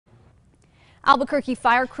Albuquerque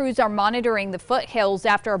fire crews are monitoring the foothills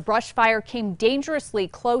after a brush fire came dangerously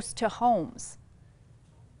close to homes.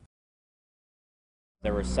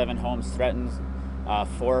 There were 7 homes threatened.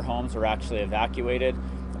 4 homes were actually evacuated.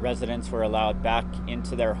 Residents were allowed back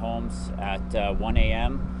into their homes at 1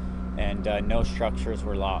 a.m. and no structures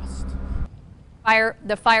were lost.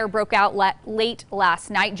 The fire broke out late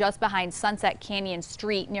last night just behind Sunset Canyon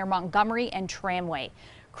Street near Montgomery and Tramway.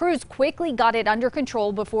 Crews quickly got it under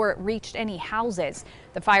control before it reached any houses.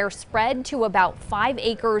 The fire spread to about 5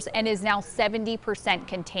 acres and is now 70%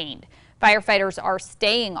 contained. Firefighters are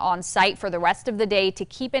staying on site for the rest of the day to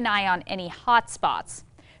keep an eye on any hot spots.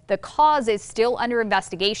 The cause is still under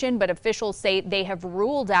investigation, but officials say they have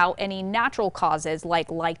ruled out any natural causes like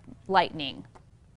lightning.